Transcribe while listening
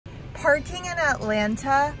Parking in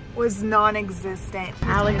Atlanta was non-existent.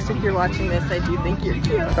 Alex, if you're watching this, I do think you're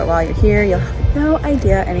cute. But while you're here, you'll have no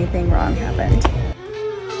idea anything wrong happened.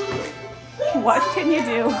 What can you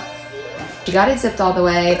do? She got it zipped all the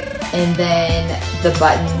way, and then the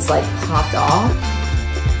buttons like popped off.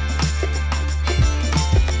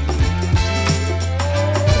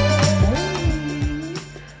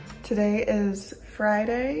 Today is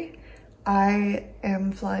Friday. I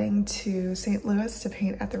am flying to St. Louis to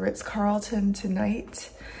paint at the Ritz-Carlton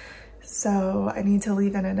tonight. So I need to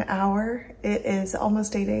leave in an hour. It is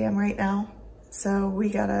almost 8 a.m. right now, so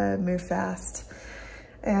we gotta move fast.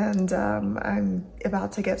 And I'm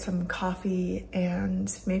about to get some coffee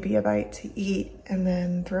and maybe a bite to eat and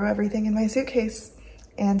then throw everything in my suitcase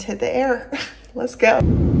and hit the air. Let's go.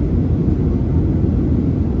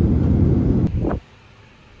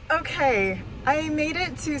 Okay, I made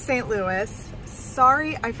it to St. Louis.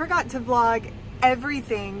 Sorry, I forgot to vlog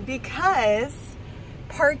everything because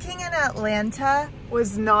parking in Atlanta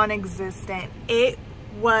was non-existent. It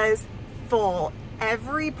was full.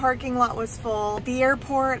 Every parking lot was full. The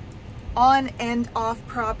airport, on and off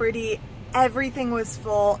property, everything was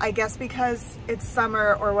full. I guess because it's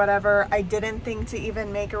summer or whatever, I didn't think to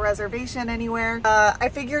even make a reservation anywhere. I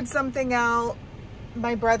figured something out.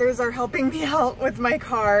 My brothers are helping me out with my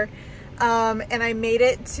car, and I made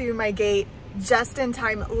it to my gate just in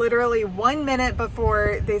time, literally 1 minute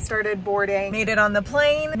before they started boarding. Made it on the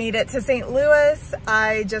plane, made it to St. Louis.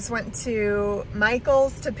 I just went to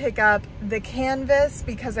Michael's to pick up the canvas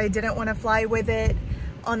because I didn't want to fly with it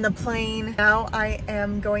on the plane. Now I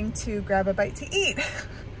am going to grab a bite to eat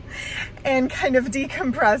and kind of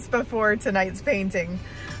decompress before tonight's painting.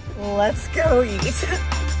 Let's go eat.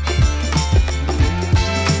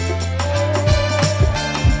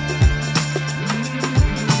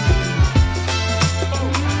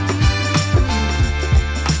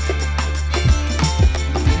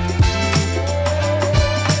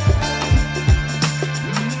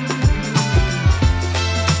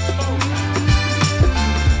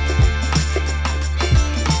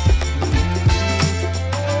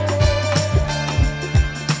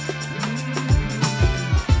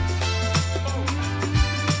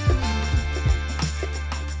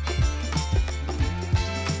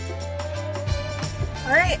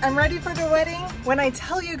 I'm ready for the wedding. When I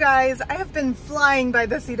tell you guys, I have been flying by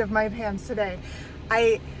the seat of my pants today.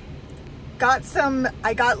 I got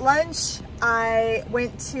lunch, I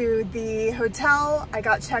went to the hotel, I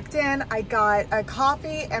got checked in, I got a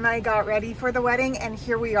coffee, and I got ready for the wedding, and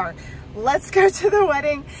here we are. Let's go to the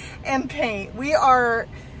wedding and paint. We are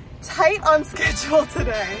tight on schedule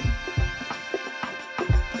today.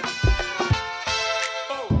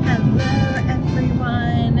 Hello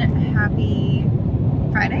everyone, happy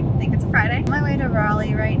Friday. I think it's a Friday. On my way to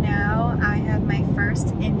Raleigh right now. I have my first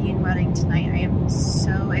Indian wedding tonight. I am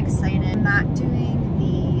so excited. I'm not doing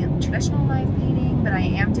the traditional live painting, but I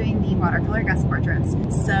am doing the watercolor guest portraits.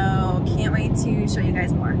 So can't wait to show you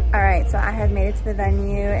guys more. All right, so I have made it to the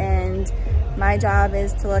venue and my job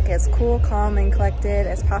is to look as cool, calm, and collected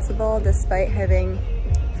as possible despite having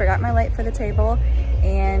forgot my light for the table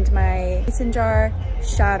and my mason jar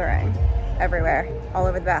shattering everywhere, all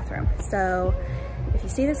over the bathroom. So if you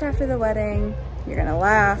see this after the wedding, you're gonna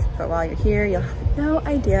laugh, but while you're here, you'll have no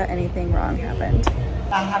idea anything wrong happened.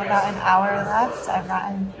 I have about an hour left. I've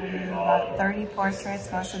gotten through about 30 portraits,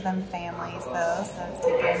 most of them families though, so it's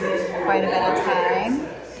taken quite a bit of time.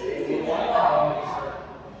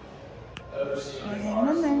 We're hanging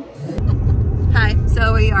in there. Hi,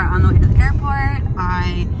 so we are on the way to the airport.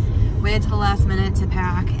 I waited till the last minute to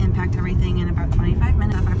pack and packed everything in about 25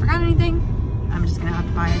 minutes. If I forgot anything, I'm just gonna have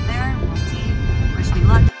to buy it there. We'll see. Wish me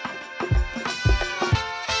luck.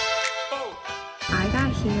 I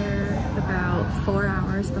got here about 4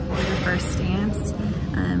 hours before the first dance.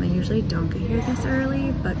 I usually don't get here this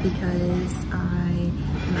early, but because I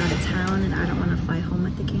am out of town and I don't want to fly home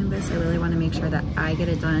with the canvas, I really want to make sure that I get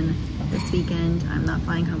it done this weekend. I'm not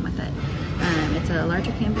flying home with it. It's a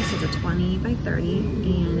larger canvas, it's a 20 by 30,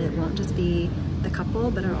 and it won't just be the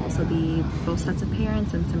couple, but it'll also be both sets of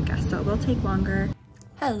parents and some guests, so it will take longer.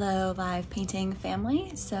 Hello live painting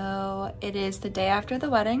family. So it is the day after the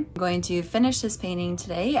wedding. I'm going to finish this painting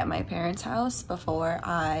today at my parents' house before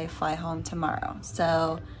I fly home tomorrow.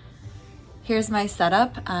 So here's my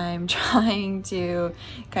setup. I'm trying to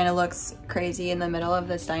kind of look crazy in the middle of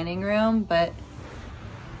this dining room, but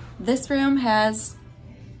this room has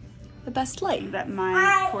the best light. That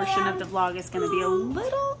my portion of the vlog is going to be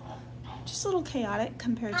just a little chaotic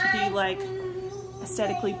compared to the like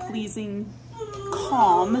aesthetically pleasing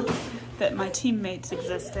calm that my teammates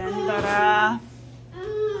exist in, but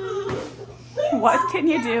What can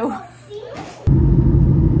you do?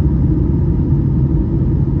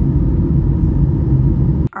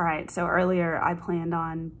 All right, so earlier I planned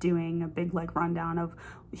on doing a big like rundown of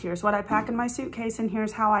here's what I pack in my suitcase and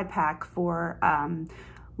here's how I pack for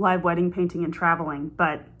live wedding painting and traveling,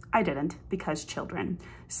 but I didn't because children.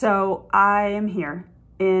 So I am here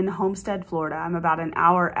in Homestead, Florida. I'm about an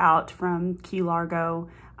hour out from Key Largo,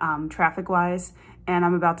 traffic-wise, and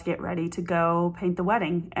I'm about to get ready to go paint the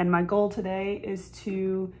wedding. And my goal today is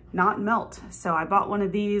to not melt. So I bought one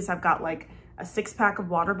of these. I've got like a 6-pack of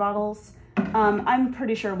water bottles. I'm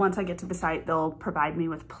pretty sure once I get to the site, they'll provide me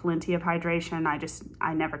with plenty of hydration.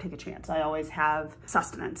 I never take a chance. I always have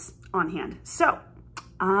sustenance on hand. So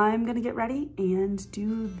I'm gonna get ready and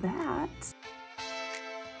do that.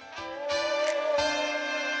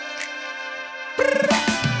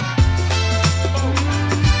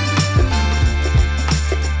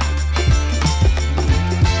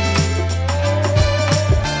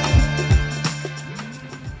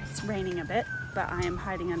 It's raining a bit, but I am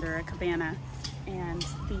hiding under a cabana and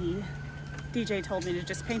the DJ told me to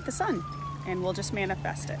just paint the sun and we'll just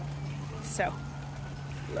manifest it. So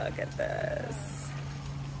look at this.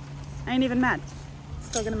 I ain't even mad.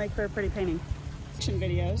 Still gonna make for a pretty painting. Action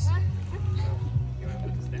videos.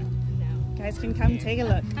 Guys can come take a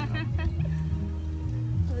look.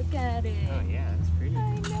 Look at it. Oh yeah, it's pretty.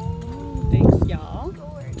 I know. Thanks, y'all.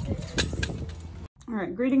 Gorgeous. All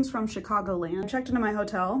right, greetings from Chicagoland. I checked into my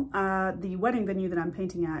hotel. The wedding venue that I'm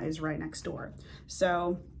painting at is right next door.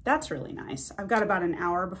 So that's really nice. I've got about an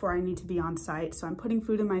hour before I need to be on site, so I'm putting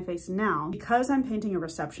food in my face now. Because I'm painting a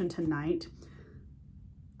reception tonight,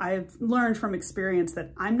 I've learned from experience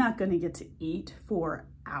that I'm not gonna get to eat for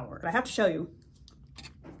hours. But I have to show you,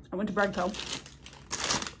 I went to Breadco.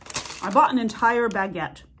 I bought an entire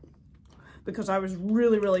baguette because I was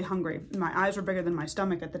really, really hungry. My eyes were bigger than my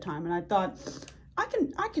stomach at the time, and I thought,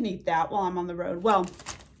 I can eat that while I'm on the road. Well,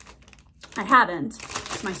 I hadn't.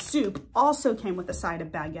 My soup also came with a side of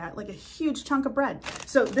baguette, like a huge chunk of bread.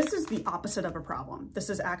 So this is the opposite of a problem. This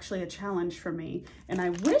is actually a challenge for me, and I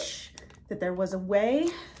wish that there was a way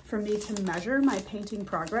for me to measure my painting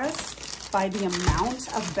progress by the amount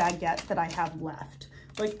of baguette that I have left.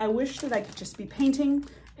 Like, I wish that I could just be painting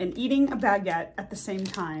and eating a baguette at the same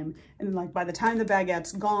time, and like by the time the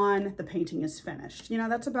baguette's gone, the painting is finished. You know,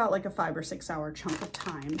 that's about like a 5 or 6 hour chunk of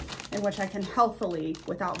time in which I can healthily,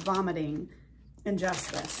 without vomiting,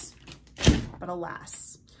 ingest this. But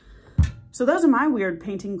alas. So those are my weird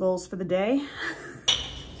painting goals for the day.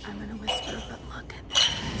 I'm gonna whisper, but look at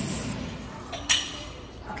this.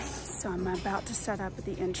 Okay, so I'm about to set up at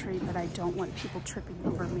the entry, but I don't want people tripping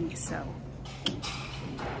over me, so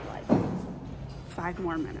like 5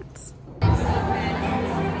 more minutes.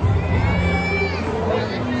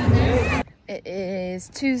 It is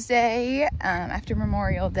Tuesday after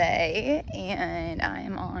Memorial Day, and I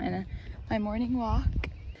am on my morning walk.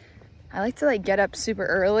 I like to like get up super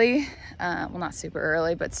early. Well, not super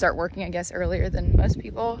early, but start working, I guess, earlier than most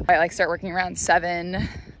people. I like start working around 7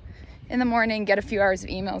 in the morning, get a few hours of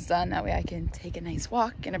emails done. That way I can take a nice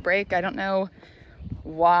walk and a break. I don't know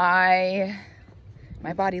why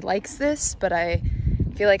my body likes this, but I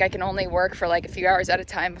feel like I can only work for like a few hours at a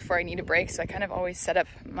time before I need a break. So I kind of always set up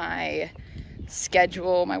my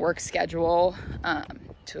schedule, my work schedule,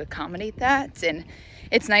 to accommodate that. And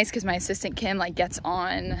it's nice because my assistant Kim like gets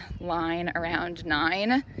online around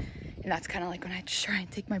 9, and that's kind of like when I just try and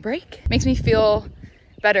take my break. Makes me feel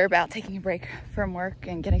better about taking a break from work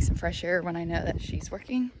and getting some fresh air when I know that she's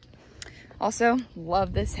working. Also,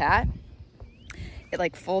 love this hat. It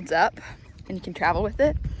like folds up and you can travel with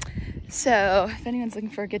it. So if anyone's looking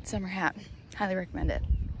for a good summer hat, highly recommend it.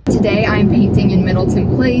 Today I'm painting in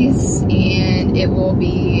Middleton Place, and it will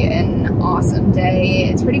be an awesome day.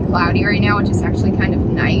 It's pretty cloudy right now, which is actually kind of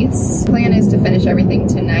nice. Plan is to finish everything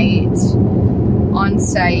tonight on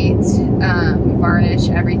site, varnish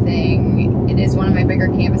everything. It is one of my bigger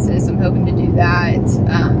canvases. I'm hoping to do that.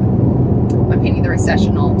 I'm painting the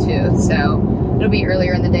recessional too, so it'll be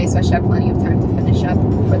earlier in the day, so I should have plenty of time to finish up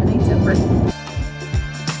before the night's over.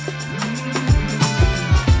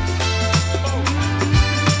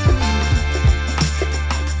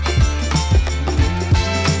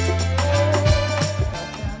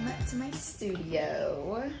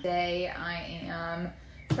 Today I am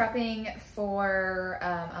prepping for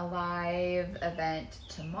a live event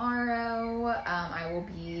tomorrow. I will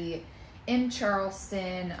be in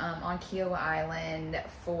Charleston on Kiowa Island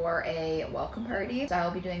for a welcome party. So I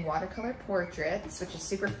will be doing watercolor portraits, which is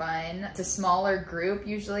super fun. It's a smaller group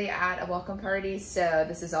usually at a welcome party, so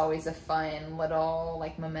this is always a fun little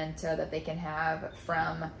like memento that they can have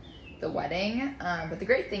from the wedding. But the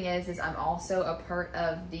great thing is I'm also a part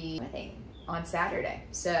of the wedding on Saturday.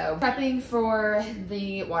 So prepping for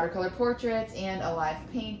the watercolor portraits and a live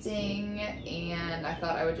painting, and I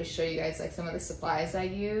thought I would just show you guys like some of the supplies I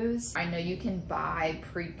use. I know you can buy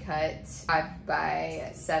pre-cut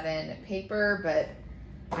 5x7 paper, but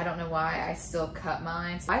I don't know why I still cut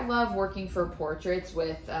mine. I love working for portraits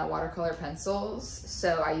with watercolor pencils,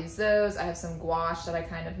 so I use those. I have some gouache that I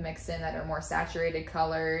kind of mix in that are more saturated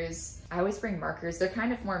colors. I always bring markers. They're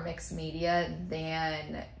kind of more mixed media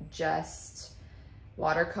than just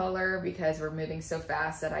watercolor because we're moving so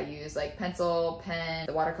fast that I use like pencil, pen,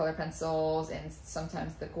 the watercolor pencils, and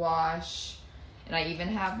sometimes the gouache. And I even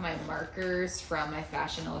have my markers from my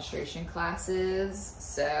fashion illustration classes.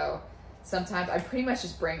 So sometimes I pretty much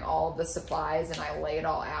just bring all of the supplies and I lay it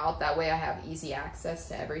all out. That way I have easy access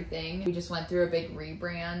to everything. We just went through a big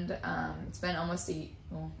rebrand. It's been almost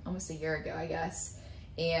a year ago, I guess.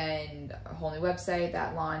 And a whole new website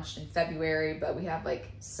that launched in February, but we have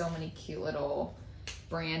like so many cute little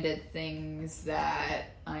branded things that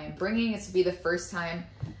I am bringing. It's to be the first time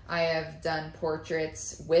I have done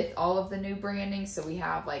portraits with all of the new branding. So we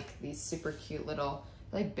have like these super cute little,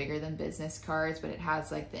 like bigger than business cards, but it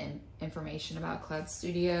has like the information about Cloud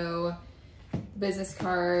Studio, business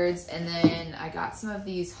cards. And then I got some of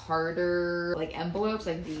these harder like envelopes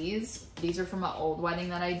like these. These are from an old wedding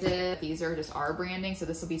that I did. These are just our branding. So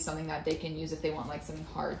this will be something that they can use if they want like something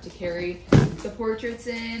hard to carry the portraits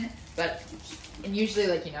in. And usually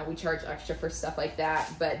like, you know, we charge extra for stuff like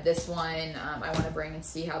that. But this one, I want to bring and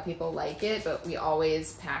see how people like it. But we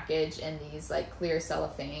always package in these like clear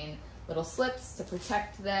cellophane little slips to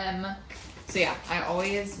protect them. So yeah, I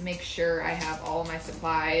always make sure I have all of my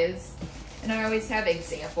supplies. And I always have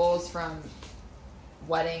examples from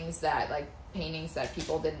weddings that like paintings that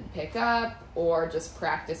people didn't pick up, or just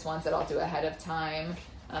practice ones that I'll do ahead of time.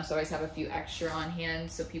 So I always have a few extra on hand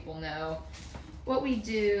so people know what we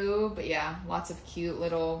do. But yeah, lots of cute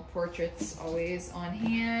little portraits always on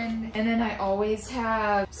hand. And then I always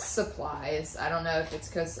have supplies. I don't know if it's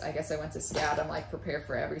because I guess I went to Scout. I'm like prepared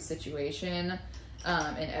for every situation.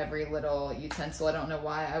 And every little utensil. I don't know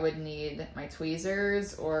why I would need my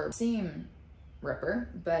tweezers or seam ripper,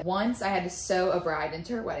 but once I had to sew a bride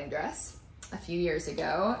into her wedding dress a few years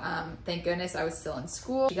ago. Thank goodness I was still in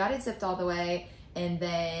school. She got it zipped all the way, and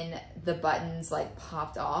then the buttons like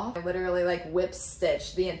popped off. I literally like whip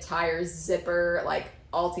stitched the entire zipper like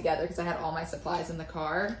all together because I had all my supplies in the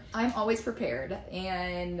car. I'm always prepared,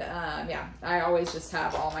 and yeah, I always just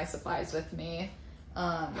have all my supplies with me.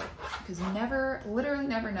 Because you literally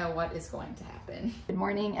never know what is going to happen. Good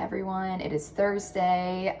morning, everyone. It is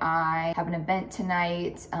Thursday. I have an event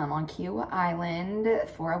tonight on Kiowa Island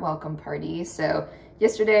for a welcome party. So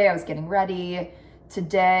yesterday I was getting ready.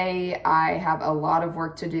 Today I have a lot of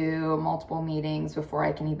work to do, multiple meetings before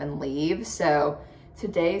I can even leave. So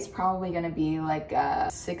today's probably gonna be like a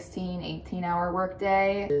 16, 18-hour work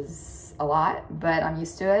day. It is a lot, but I'm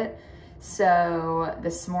used to it. So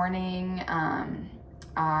this morning,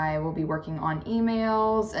 I will be working on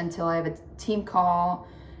emails until I have a team call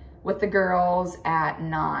with the girls at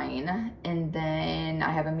 9. And then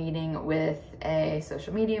I have a meeting with a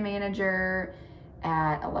social media manager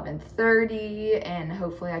at 11:30, and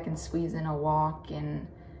hopefully I can squeeze in a walk and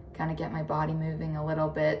kind of get my body moving a little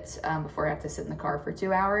bit before I have to sit in the car for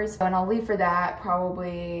 2 hours. And I'll leave for that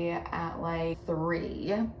probably at like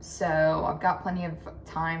 3. So I've got plenty of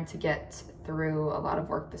time to get through a lot of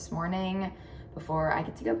work this morning before I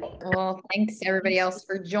get to go paint. Well, thanks everybody else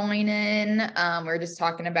for joining. We're just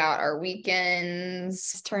talking about our weekends.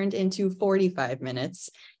 It's turned into 45 minutes,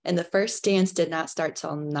 and the first dance did not start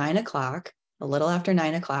till 9 o'clock, a little after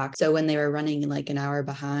 9 o'clock. So when they were running like an hour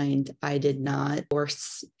behind, I did not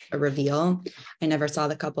force a reveal. I never saw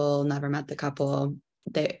the couple, never met the couple.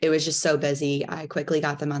 It was just so busy. I quickly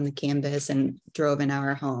got them on the canvas and drove an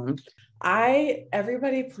hour home.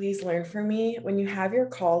 Everybody please learn from me. When you have your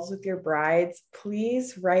calls with your brides,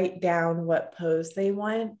 please write down what pose they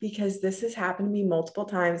want, because this has happened to me multiple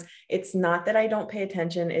times. It's not that I don't pay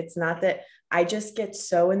attention. It's not that I just get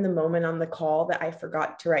so in the moment on the call that I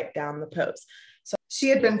forgot to write down the pose. So She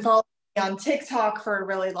had been following me on TikTok for a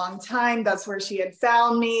really long time. That's where she had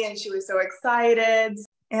found me, and she was so excited.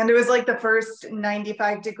 And it was like the first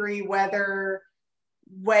 95-degree weather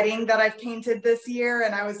wedding that I've painted this year,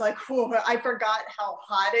 and I was like, whoa, I forgot how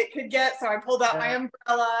hot it could get, so I pulled out my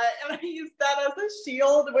umbrella and I used that as a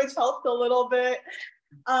shield, which helped a little bit.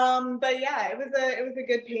 But yeah, it was a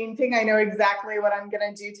good painting. I know exactly what I'm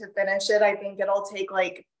gonna do to finish it. I think it'll take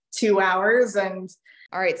like 2 hours. And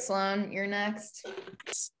all right, Sloan, you're next.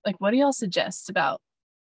 Like, what do y'all suggest about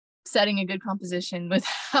setting a good composition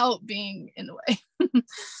without being in the way.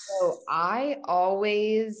 So I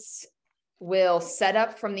always will set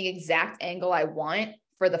up from the exact angle I want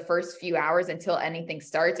for the first few hours until anything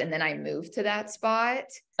starts. And then I move to that spot.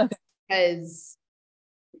 Okay. Because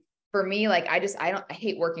for me, like, I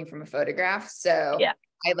hate working from a photograph. So yeah.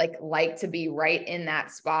 I like to be right in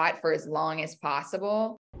that spot for as long as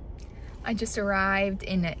possible. I just arrived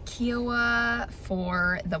in Kiowa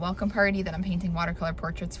for the welcome party that I'm painting watercolor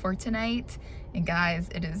portraits for tonight. And guys,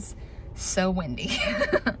 it is so windy.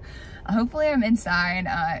 Hopefully I'm inside.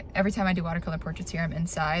 Every time I do watercolor portraits here, I'm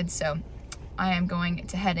inside. So I am going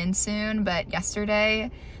to head in soon. But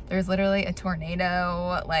yesterday there was literally a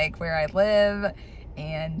tornado like where I live.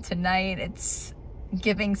 And tonight it's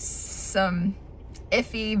giving some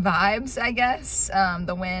iffy vibes, I guess.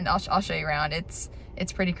 The wind, I'll show you around.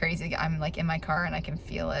 It's pretty crazy. I'm like in my car and I can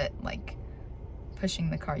feel it like pushing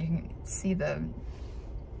the car. You can see the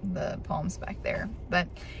palms back there. But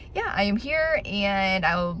yeah, I am here and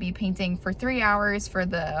I will be painting for 3 hours for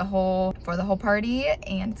the whole party,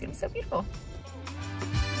 and it's gonna be so beautiful.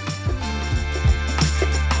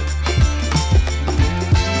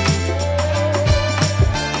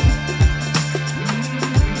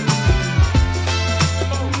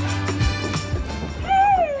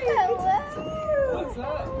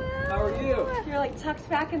 Tucked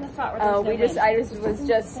back in the spot where I was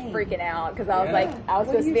just freaking out because I was like, I was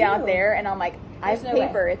supposed to be out there and I'm like, I have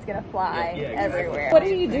paper, it's gonna fly everywhere. What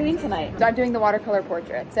are you doing tonight? So I'm doing the watercolor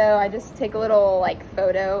portrait. So I just take a little like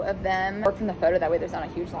photo of them, work from the photo, that way there's not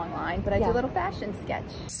a huge long line, but I do a little fashion sketch.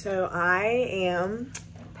 So I am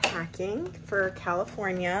packing for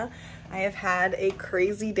California. I have had a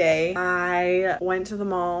crazy day. I went to the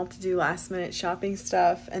mall to do last minute shopping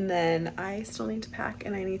stuff, and then I still need to pack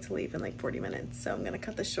and I need to leave in like 40 minutes. So I'm gonna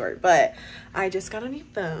cut this short, but I just got a new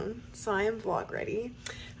phone, so I am vlog ready.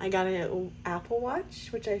 I got an Apple Watch,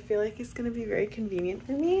 which I feel like is gonna be very convenient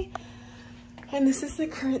for me. And this is the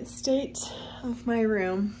current state of my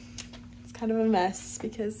room. It's kind of a mess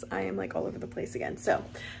because I am like all over the place again. So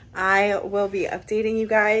I will be updating you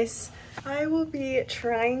guys. I will be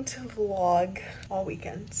trying to vlog all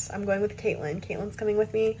weekend. I'm going with Caitlin. Caitlin's coming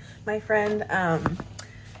with me, my friend,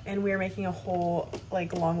 and we're making a whole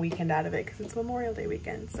like long weekend out of it because it's Memorial Day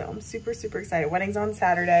weekend. So I'm super, super excited. Wedding's on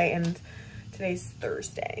Saturday and today's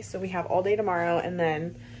Thursday. So we have all day tomorrow and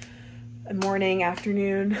then a morning,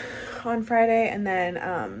 afternoon on Friday. And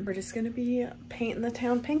then we're just gonna be painting the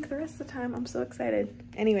town pink the rest of the time. I'm so excited.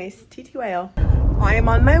 Anyways, TTYL. I am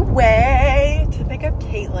on my way to pick up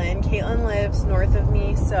Caitlin. Caitlin lives north of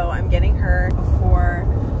me, so I'm getting her before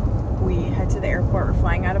we head to the airport. We're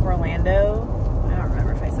flying out of Orlando. I don't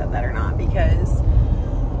remember if I said that or not because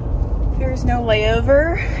there's no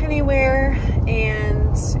layover anywhere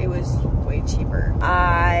and it was way cheaper.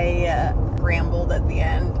 I rambled at the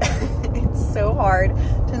end. It's so hard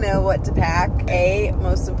to know what to pack.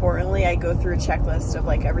 Most importantly, I go through a checklist of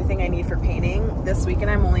like everything I need for painting. This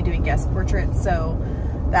weekend I'm only doing guest portraits, so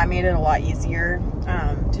that made it a lot easier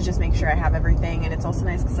to just make sure I have everything. And it's also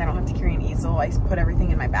nice because I don't have to carry an easel. I put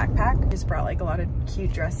everything in my backpack. I just brought like a lot of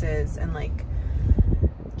cute dresses and like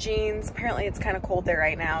jeans. Apparently it's kind of cold there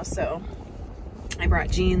right now, so I brought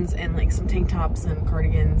jeans and like some tank tops and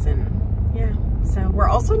cardigans, and yeah. So we're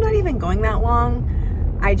also not even going that long.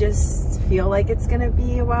 I just feel like it's gonna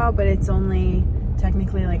be a while, but it's only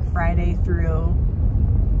technically like Friday through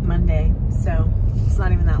Monday, so it's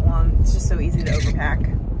not even that long. It's just so easy to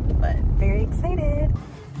overpack, but very excited.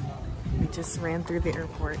 We just ran through the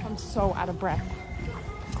airport. I'm so out of breath,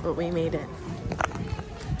 but we made it.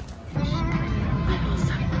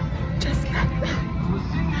 Just met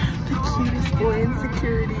the cutest boy in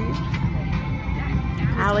security.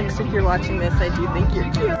 Alex, if you're watching this, I do think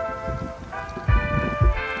you're cute.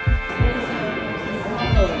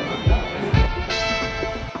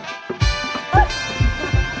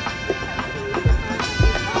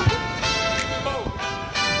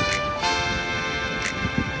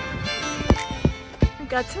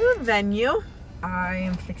 Got to the venue. I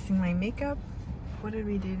am fixing my makeup. What did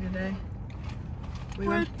we do today? We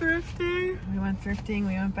went thrifting. We went thrifting.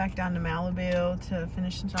 We went back down to Malibu to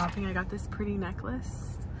finish some shopping. I got this pretty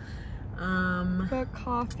necklace. Got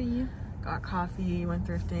coffee. Got coffee, went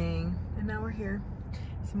thrifting, and now we're here.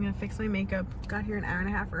 So I'm gonna fix my makeup. Got here an hour and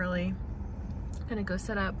a half early. Gonna go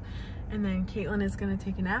set up, and then Caitlin is gonna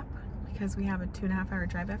take a nap because we have a 2.5 hour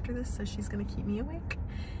drive after this, so she's gonna keep me awake.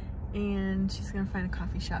 And she's gonna find a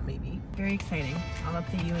coffee shop maybe. Very exciting. I'll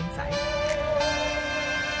update you inside.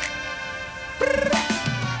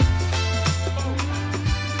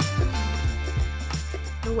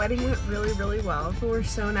 The wedding went really well. People were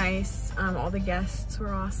so nice. All the guests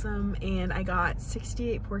were awesome, and I got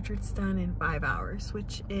 68 portraits done in 5 hours,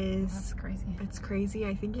 which is That's crazy. It's crazy.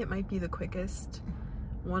 I think it might be the quickest,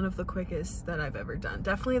 one of the quickest that I've ever done.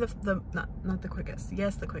 Definitely not the quickest.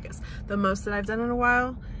 Yes, the quickest. The most that I've done in a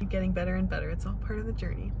while. Getting better and better. It's all part of the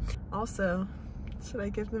journey. Also, should I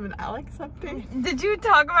give them an Alex update? Did you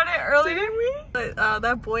talk about it earlier? Didn't we? But,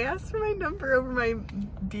 that boy asked for my number over my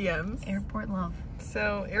DMs. Airport love.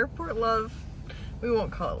 So airport love, we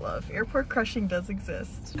won't call it love. Airport crushing does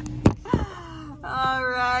exist. All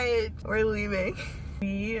right, we're leaving.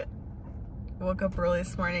 We woke up early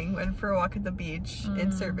this morning, went for a walk at the beach.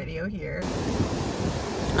 Insert video here.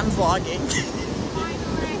 I'm vlogging.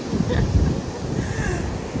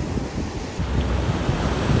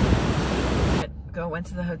 Went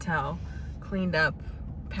to the hotel, cleaned up,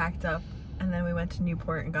 packed up, and then we went to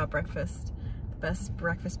Newport and got breakfast. The best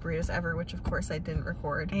breakfast burritos ever, which of course I didn't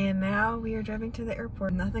record. And now we are driving to the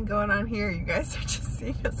airport. Nothing going on here. You guys are just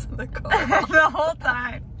seeing us in the car The whole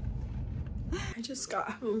time. I just got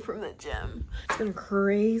home from the gym. It's been a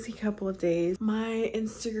crazy couple of days. My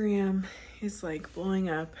Instagram is like blowing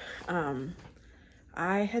up.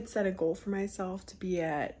 I had set a goal for myself to be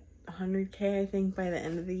at 100K, I think, by the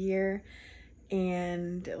end of the year.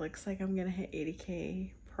 And it looks like I'm gonna hit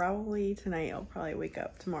 80K probably tonight. I'll probably wake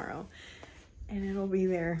up tomorrow and it'll be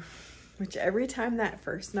there, which every time that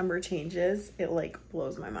first number changes, it like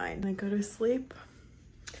blows my mind. I go to sleep,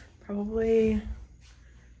 probably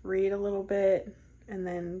read a little bit, and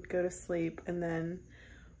then go to sleep, and then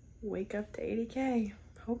wake up to 80K,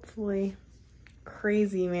 hopefully.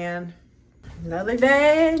 Crazy, man. Another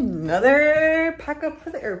day, another pack up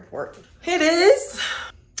for the airport. It is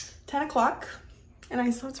 10 o'clock and I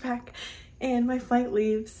still have to pack, and my flight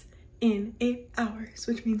leaves in 8 hours,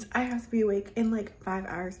 which means I have to be awake in like 5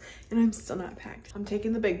 hours, and I'm still not packed. I'm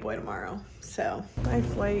taking the big boy tomorrow, so my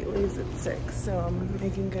flight leaves at 6, so I'm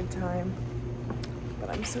making good time, but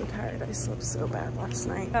I'm so tired. I slept so bad last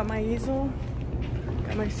night. Got my easel,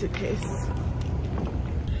 got my suitcase.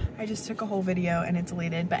 I just took a whole video and it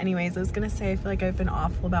deleted, but anyways, I was gonna say I feel like I've been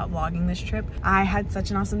awful about vlogging this trip. I had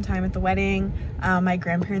such an awesome time at the wedding. My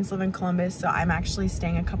grandparents live in Columbus, so I'm actually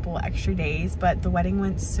staying a couple extra days, but the wedding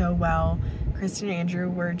went so well. Kristen and Andrew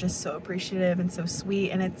were just so appreciative and so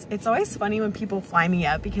sweet, and it's always funny when people fly me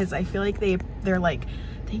up, because I feel like they're like,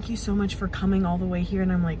 thank you so much for coming all the way here,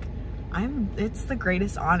 and I'm like, it's the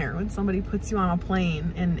greatest honor when somebody puts you on a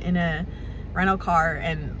plane in a rental car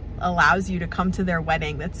and allows you to come to their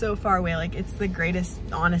wedding that's so far away. Like, it's the greatest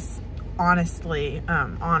honestly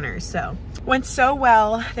honor. So went so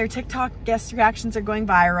well. Their TikTok guest reactions are going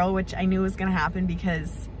viral, which I knew was gonna happen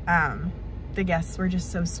because the guests were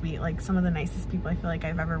just so sweet. Like, some of the nicest people I feel like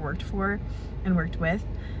I've ever worked for and worked with.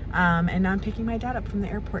 And now I'm picking my dad up from the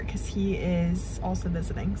airport because he is also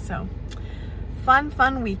visiting. So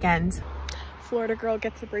fun weekend. Florida girl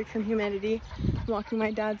gets a break from humidity. I'm walking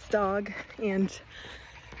my dad's dog and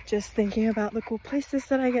just thinking about the cool places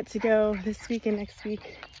that I get to go this week and next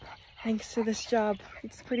week thanks to this job.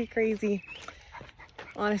 It's pretty crazy.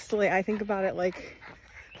 Honestly, I think about it like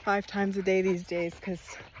 5 times a day these days, because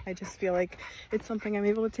I just feel like it's something I'm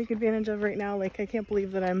able to take advantage of right now. Like, I can't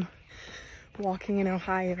believe that I'm walking in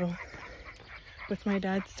Ohio with my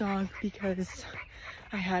dad's dog because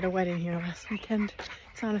I had a wedding here last weekend.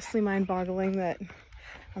 It's honestly mind-boggling that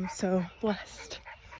I'm so blessed.